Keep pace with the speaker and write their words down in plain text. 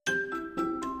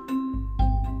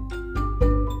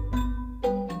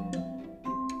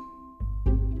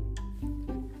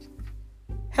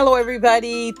Hello,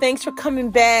 everybody. Thanks for coming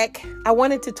back. I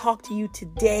wanted to talk to you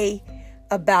today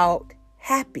about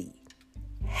happy.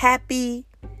 Happy,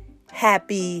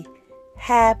 happy,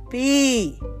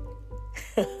 happy.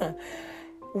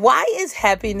 Why is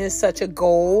happiness such a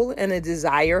goal and a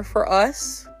desire for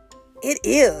us? It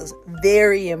is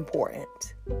very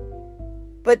important.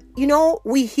 But,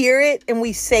 we hear it and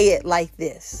we say it like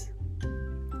this.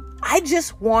 I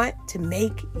just want to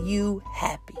make you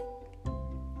happy.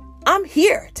 I'm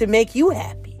here to make you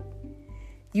happy.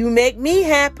 You make me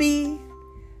happy.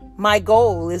 My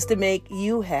goal is to make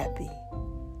you happy.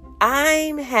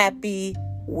 I'm happy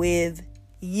with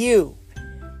you.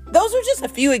 Those are just a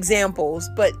few examples,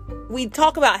 but we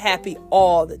talk about happy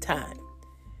all the time.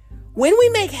 When we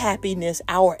make happiness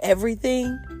our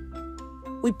everything,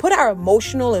 we put our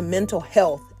emotional and mental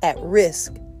health at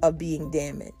risk of being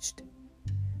damaged.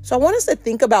 So I want us to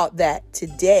think about that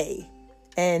today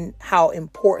and how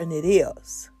important it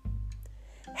is.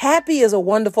 Happy is a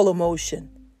wonderful emotion,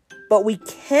 but we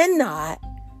cannot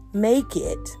make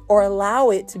it or allow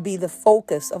it to be the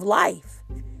focus of life.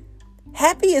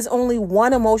 Happy is only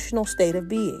one emotional state of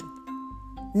being.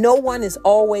 No one is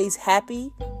always happy,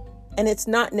 and it's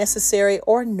not necessary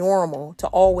or normal to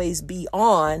always be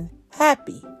on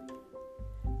happy.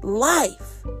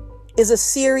 Life is a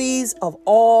series of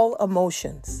all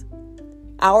emotions.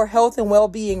 Our health and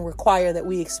well-being require that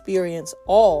we experience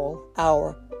all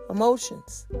our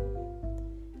emotions.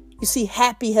 You see,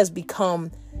 happy has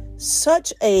become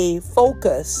such a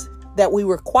focus that we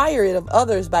require it of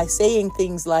others by saying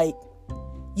things like,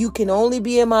 you can only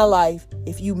be in my life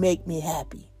if you make me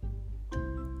happy.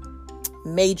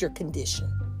 Major condition.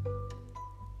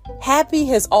 Happy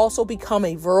has also become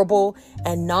a verbal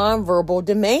and nonverbal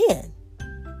demand.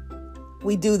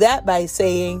 We do that by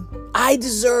saying, I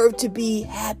deserve to be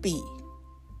happy.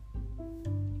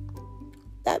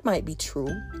 That might be true,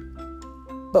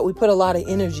 but we put a lot of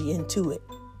energy into it.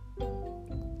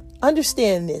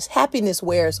 Understand this, happiness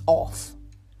wears off.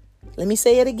 Let me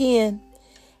say it again.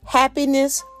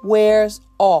 Happiness wears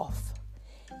off.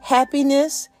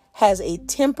 Happiness has a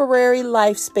temporary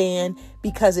lifespan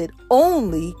because it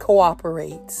only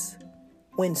cooperates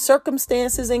when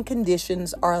circumstances and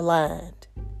conditions are aligned.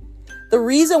 The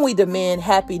reason we demand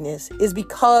happiness is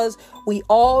because we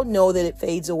all know that it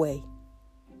fades away.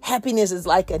 Happiness is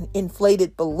like an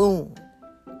inflated balloon.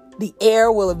 The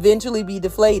air will eventually be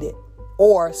deflated,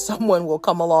 or someone will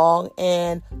come along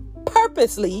and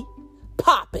purposely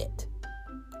pop it.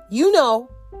 You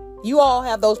all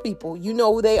have those people. You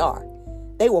know who they are.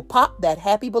 They will pop that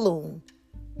happy balloon.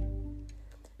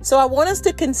 So I want us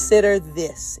to consider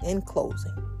this in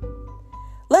closing.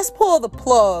 Let's pull the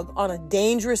plug on a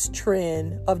dangerous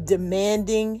trend of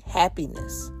demanding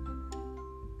happiness.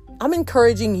 I'm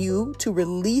encouraging you to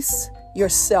release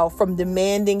yourself from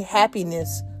demanding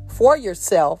happiness for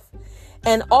yourself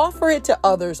and offer it to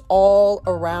others all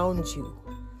around you.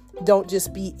 Don't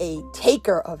just be a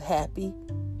taker of happy.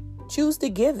 Choose to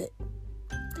give it.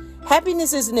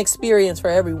 Happiness is an experience for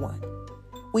everyone.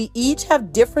 We each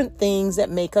have different things that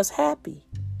make us happy.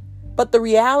 But the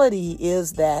reality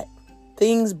is that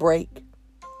things break,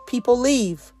 people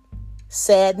leave,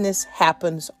 sadness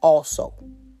happens also.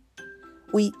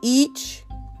 We each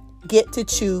get to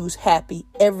choose happy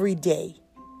every day.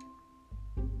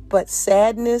 But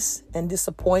sadness and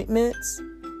disappointments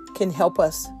can help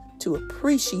us to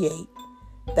appreciate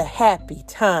the happy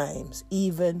times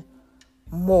even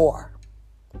more.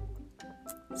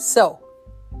 So,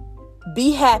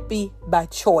 be happy by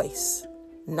choice,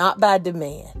 not by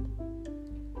demand.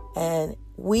 And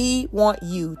we want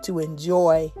you to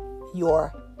enjoy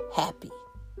your happy.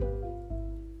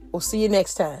 We'll see you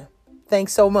next time.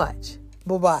 Thanks so much.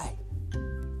 Bye-bye.